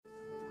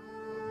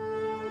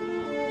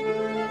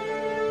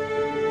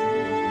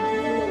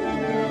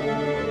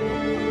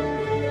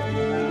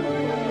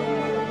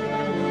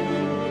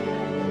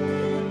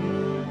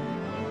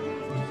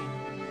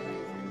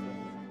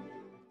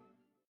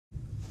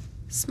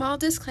Small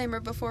disclaimer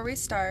before we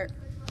start.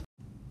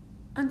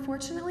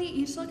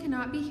 Unfortunately, Isla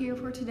cannot be here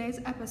for today's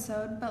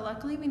episode, but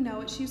luckily we know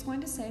what she's going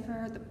to say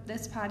for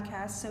this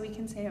podcast, so we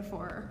can say it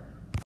for her.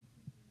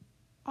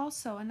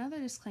 Also, another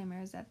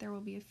disclaimer is that there will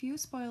be a few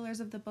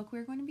spoilers of the book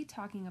we're going to be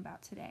talking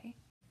about today.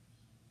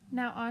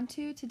 Now on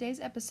to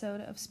today's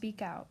episode of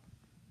Speak Out.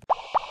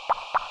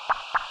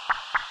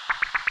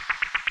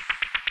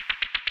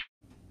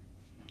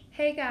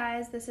 Hey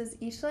guys, this is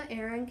Isla,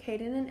 Aaron,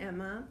 Kaden, and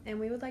Emma, and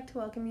we would like to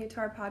welcome you to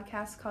our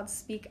podcast called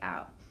Speak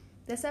Out.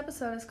 This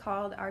episode is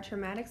called Our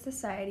Traumatic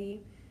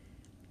Society.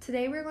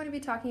 Today we're going to be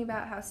talking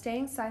about how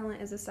staying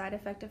silent is a side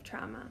effect of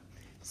trauma.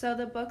 So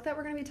the book that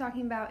we're going to be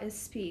talking about is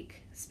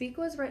Speak. Speak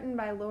was written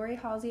by Laurie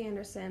Halsey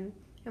Anderson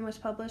and was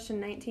published in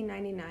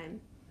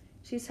 1999.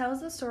 She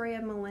tells the story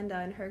of Melinda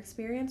and her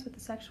experience with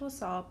a sexual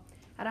assault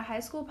at a high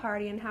school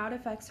party and how it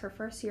affects her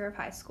first year of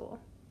high school.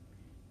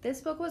 This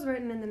book was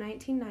written in the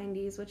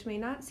 1990s, which may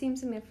not seem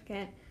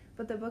significant,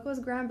 but the book was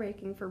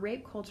groundbreaking for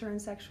rape culture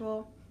and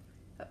sexual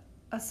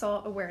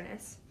assault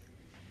awareness.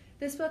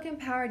 This book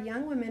empowered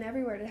young women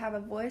everywhere to have a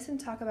voice and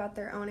talk about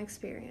their own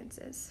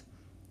experiences.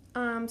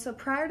 So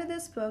prior to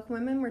this book,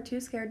 women were too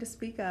scared to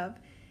speak up.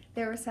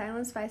 They were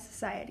silenced by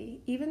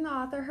society. Even the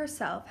author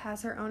herself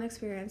has had her own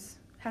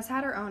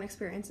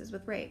experiences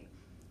with rape.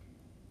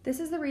 This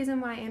is the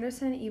reason why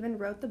Anderson even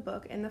wrote the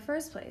book in the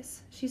first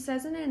place. She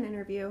says in an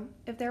interview,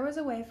 if there was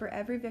a way for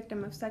every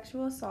victim of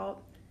sexual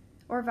assault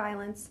or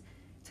violence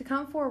to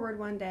come forward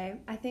one day,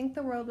 I think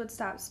the world would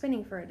stop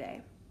spinning for a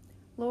day.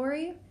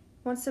 Laurie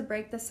wants to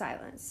break the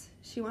silence.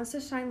 She wants to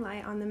shine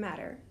light on the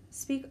matter.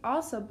 Speak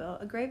also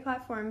built a great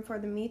platform for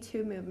the Me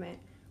Too movement,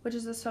 which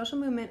is a social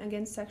movement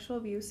against sexual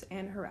abuse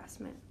and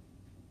harassment.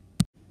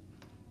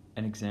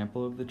 An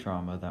example of the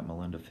trauma that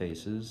Melinda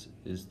faces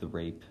is the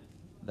rape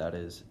that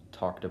is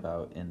talked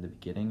about in the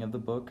beginning of the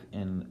book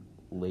and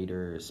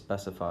later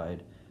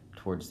specified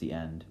towards the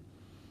end.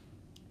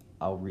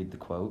 I'll read the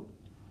quote.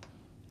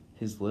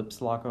 His lips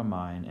lock on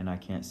mine and I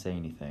can't say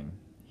anything.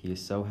 He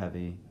is so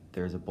heavy,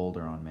 there is a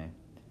boulder on me.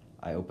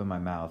 I open my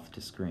mouth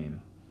to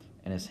scream,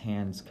 and his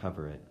hands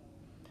cover it.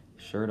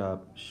 Shirt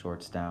up,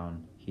 shorts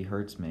down, he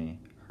hurts me,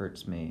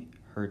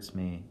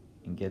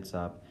 and gets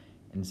up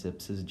and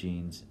zips his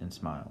jeans and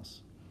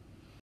smiles.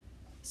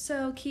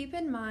 So keep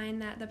in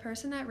mind that the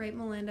person that raped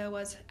Melinda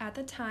was, at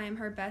the time,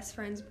 her best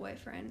friend's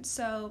boyfriend.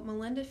 So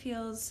Melinda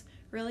feels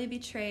really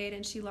betrayed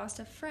and she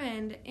lost a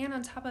friend, and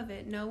on top of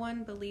it, no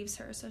one believes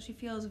her. So she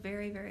feels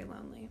very, very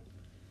lonely.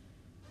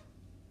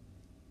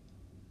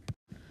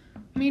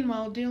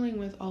 Meanwhile, dealing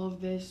with all of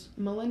this,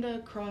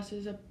 Melinda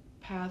crosses a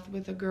path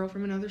with a girl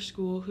from another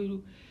school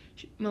who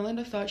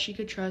Melinda thought she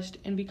could trust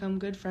and become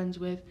good friends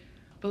with,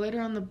 but later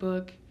on in the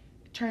book,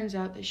 it turns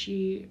out that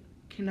she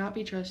cannot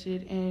be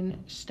trusted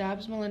and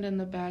stabs Melinda in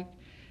the back,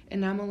 and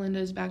now Melinda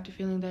is back to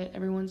feeling that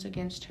everyone's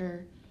against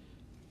her.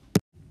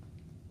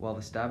 While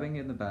the stabbing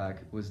in the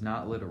back was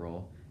not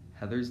literal,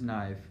 Heather's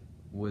knife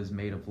was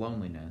made of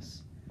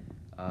loneliness.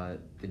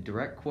 The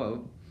direct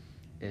quote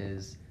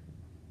is,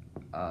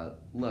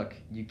 look,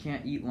 you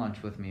can't eat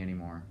lunch with me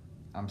anymore.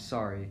 I'm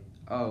sorry.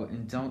 Oh,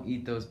 and don't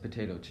eat those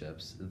potato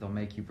chips. They'll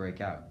make you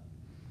break out.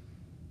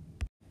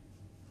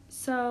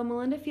 So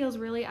Melinda feels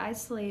really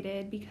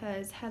isolated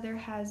because Heather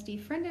has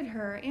defriended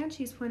her, and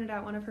she's pointed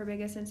out one of her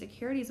biggest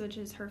insecurities, which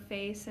is her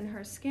face and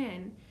her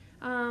skin.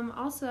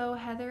 Also,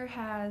 Heather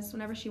has,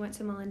 whenever she went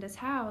to Melinda's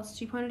house,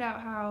 she pointed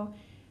out how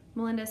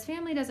Melinda's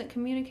family doesn't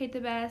communicate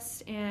the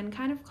best and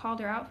kind of called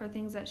her out for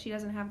things that she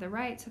doesn't have the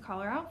right to call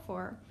her out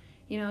for,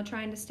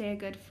 trying to stay a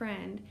good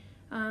friend.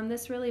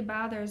 This really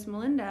bothers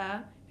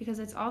Melinda because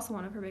it's also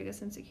one of her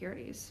biggest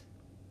insecurities.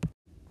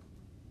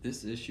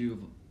 This issue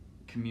of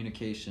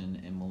communication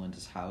in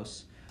Melinda's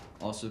house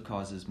also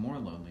causes more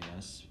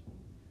loneliness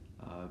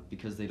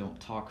because they don't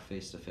talk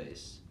face to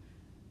face.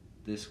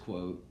 This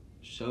quote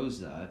shows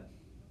that.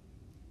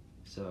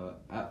 So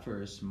at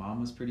first,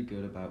 Mom was pretty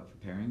good about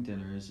preparing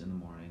dinners in the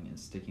morning and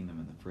sticking them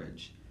in the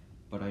fridge,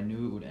 but I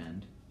knew it would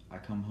end. I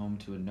come home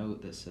to a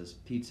note that says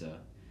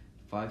pizza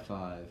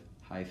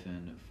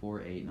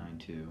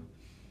 55-4892.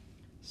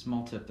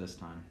 Small tip this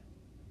time.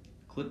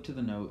 Clipped to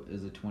the note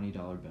is a $20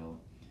 bill.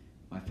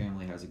 My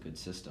family has a good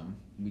system.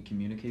 We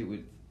communicate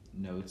with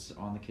notes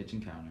on the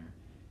kitchen counter.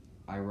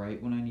 I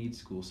write when I need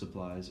school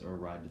supplies or a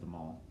ride to the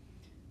mall.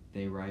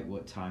 They write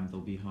what time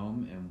they'll be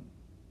home and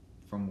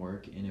from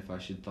work and if I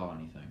should thaw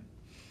anything.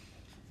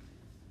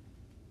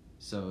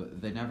 So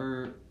they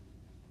never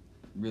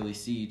really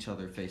see each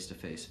other face to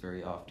face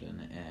very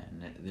often,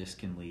 and this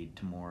can lead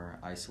to more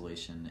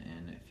isolation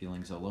and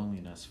feelings of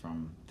loneliness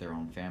from their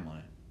own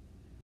family.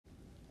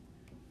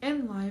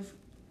 In life,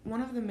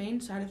 one of the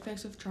main side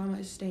effects of trauma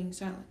is staying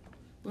silent.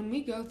 When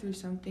we go through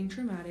something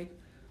traumatic,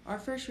 our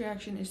first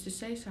reaction is to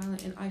stay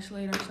silent and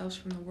isolate ourselves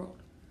from the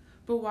world.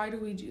 But why do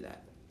we do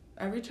that?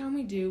 Every time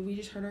we do, we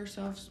just hurt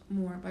ourselves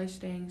more by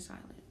staying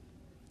silent.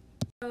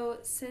 So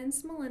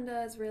since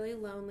Melinda is really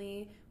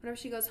lonely, whenever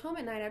she goes home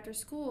at night after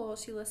school,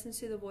 she listens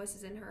to the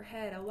voices in her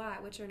head a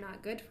lot, which are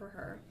not good for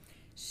her.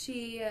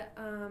 She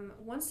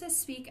wants to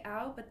speak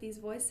out, but these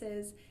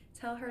voices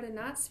tell her to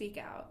not speak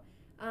out.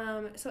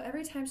 So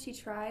every time she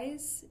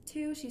tries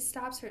to, she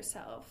stops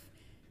herself.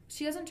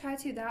 She doesn't try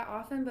to that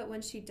often, but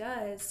when she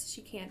does,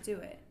 she can't do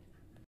it.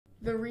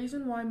 The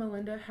reason why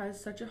Melinda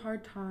has such a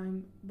hard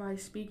time by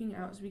speaking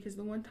out is because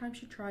the one time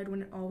she tried,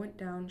 when it all went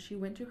down, she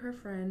went to her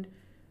friend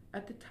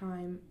at the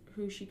time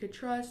who she could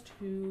trust,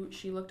 who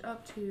she looked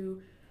up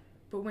to,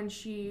 but when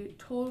she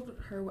told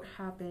her what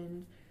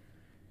happened,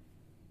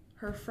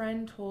 her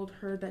friend told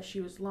her that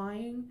she was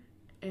lying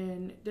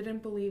and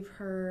didn't believe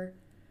her.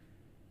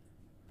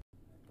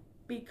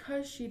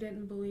 Because she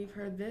didn't believe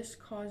her, this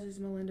causes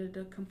Melinda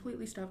to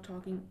completely stop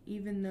talking,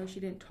 even though she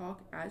didn't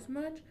talk as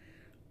much.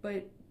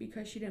 But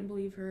because she didn't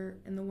believe her,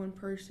 and the one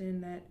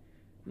person that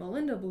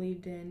Melinda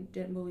believed in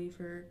didn't believe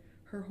her,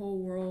 her whole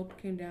world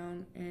came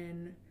down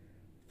and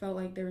felt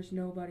like there was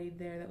nobody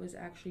there that was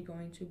actually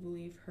going to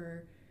believe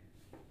her.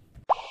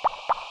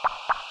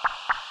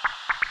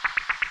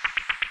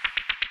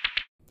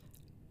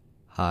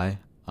 Hi,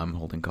 I'm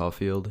Holden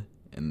Caulfield,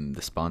 and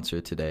the sponsor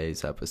of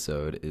today's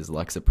episode is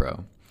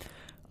Lexapro.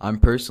 I'm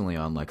personally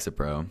on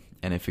Lexapro,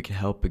 and if it can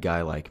help a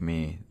guy like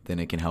me, then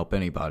it can help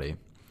anybody.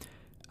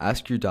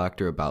 Ask your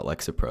doctor about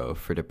Lexapro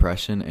for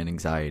depression and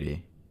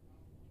anxiety.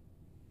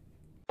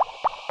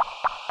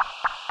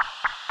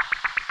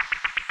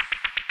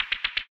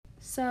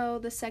 So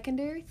the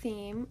secondary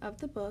theme of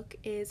the book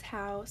is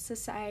how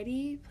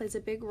society plays a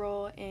big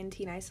role in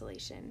teen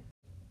isolation.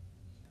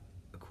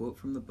 A quote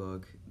from the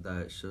book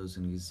that shows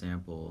an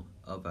example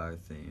of our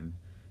theme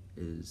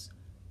is,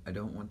 "I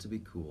don't want to be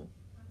cool.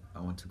 I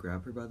want to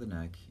grab her by the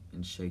neck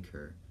and shake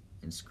her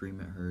and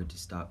scream at her to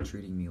stop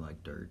treating me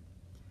like dirt.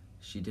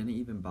 She didn't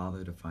even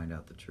bother to find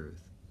out the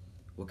truth.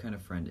 What kind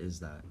of friend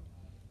is that?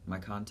 My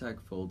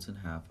contact folds in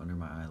half under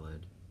my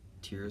eyelid.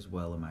 Tears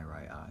well in my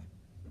right eye."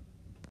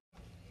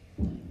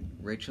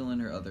 Rachel and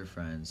her other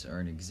friends are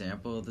an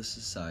example of the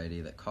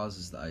society that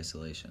causes the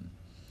isolation.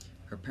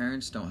 Her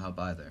parents don't help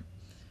either.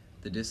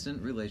 The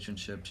distant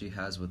relationship she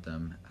has with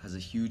them has a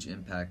huge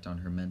impact on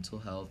her mental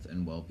health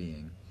and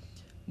well-being.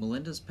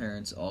 Melinda's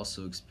parents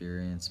also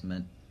experience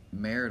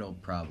marital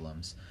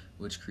problems,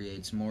 which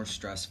creates more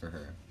stress for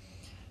her.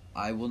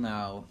 I will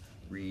now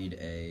read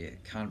a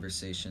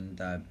conversation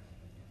that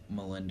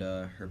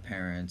Melinda, her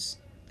parents,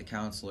 the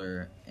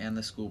counselor, and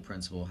the school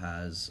principal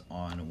has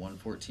on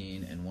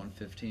 114 and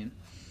 115.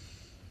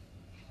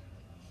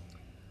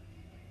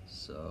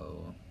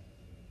 So,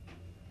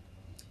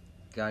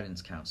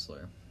 guidance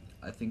counselor,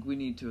 I think we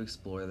need to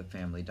explore the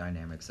family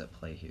dynamics at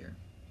play here.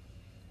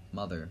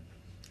 Mother,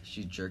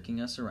 she's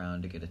jerking us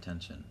around to get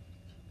attention.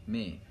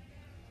 Me,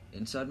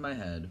 inside my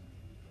head,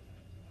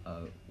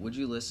 would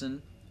you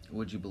listen?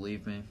 Would you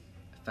believe me?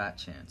 Fat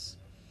chance.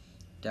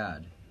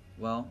 Dad,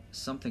 well,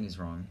 something is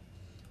wrong.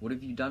 What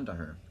have you done to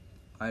her?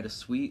 I had a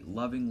sweet,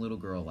 loving little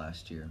girl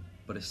last year,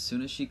 but as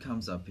soon as she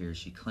comes up here,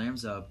 she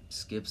clams up,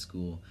 skips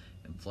school,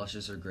 and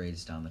flushes her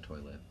grades down the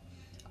toilet.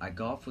 I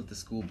golf with the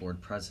school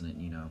board president,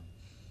 you know.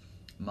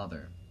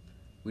 Mother,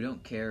 we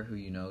don't care who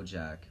you know,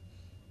 Jack.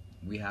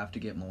 We have to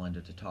get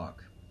Melinda to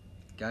talk.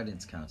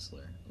 Guidance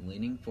counselor,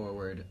 leaning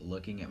forward,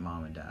 looking at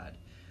Mom and Dad.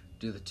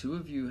 Do the two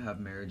of you have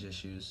marriage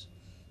issues?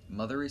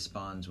 Mother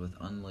responds with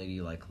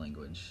unladylike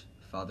language.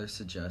 Father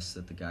suggests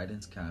that the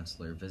guidance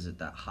counselor visit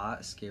that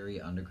hot, scary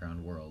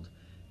underground world.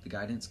 The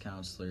guidance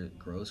counselor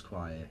grows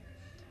quiet.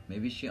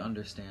 Maybe she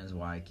understands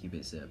why I keep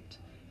it zipped.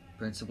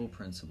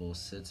 Principal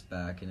sits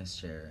back in his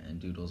chair and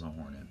doodles a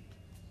hornet.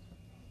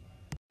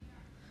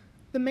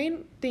 The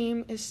main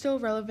theme is still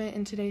relevant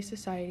in today's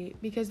society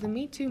because the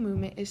Me Too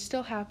movement is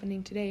still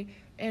happening today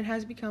and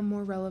has become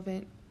more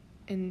relevant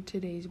in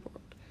today's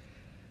world.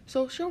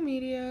 Social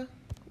media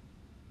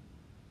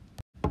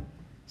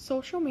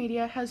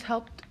has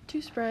helped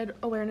to spread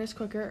awareness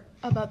quicker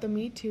about the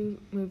Me Too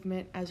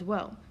movement as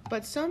well.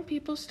 But some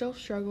people still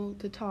struggle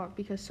to talk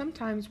because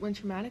sometimes when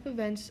traumatic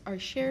events are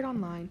shared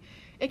online,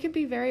 it can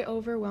be very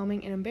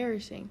overwhelming and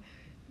embarrassing.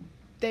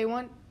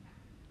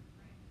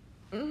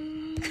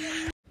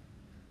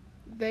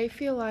 They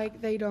feel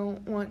like they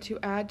don't want to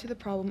add to the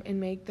problem and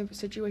make the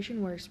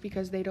situation worse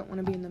because they don't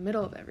want to be in the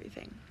middle of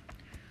everything.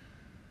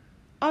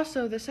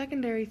 Also, the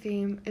secondary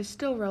theme is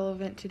still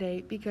relevant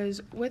today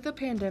because with the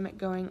pandemic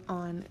going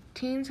on,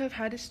 teens have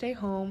had to stay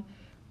home,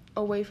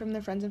 away from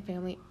their friends and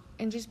family,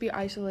 and just be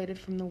isolated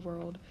from the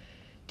world.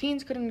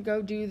 Teens couldn't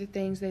go do the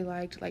things they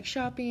liked, like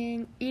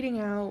shopping, eating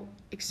out,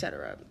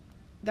 etc.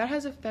 That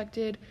has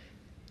affected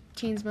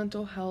teens'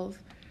 mental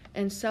health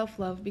and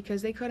self-love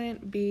because they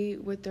couldn't be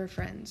with their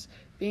friends.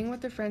 Being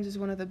with their friends is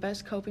one of the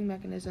best coping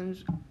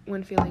mechanisms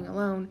when feeling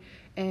alone,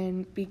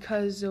 and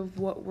because of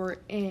what we're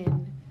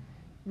in,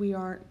 we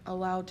aren't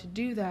allowed to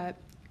do that.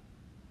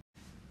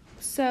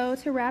 So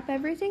to wrap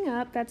everything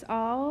up, that's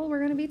all we're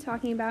going to be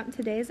talking about in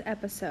today's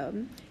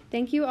episode.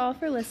 Thank you all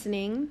for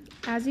listening.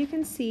 As you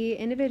can see,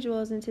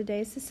 individuals in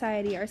today's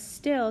society are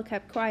still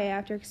kept quiet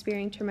after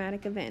experiencing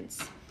traumatic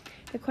events.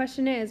 The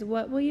question is,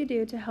 what will you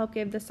do to help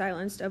give the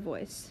silenced a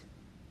voice?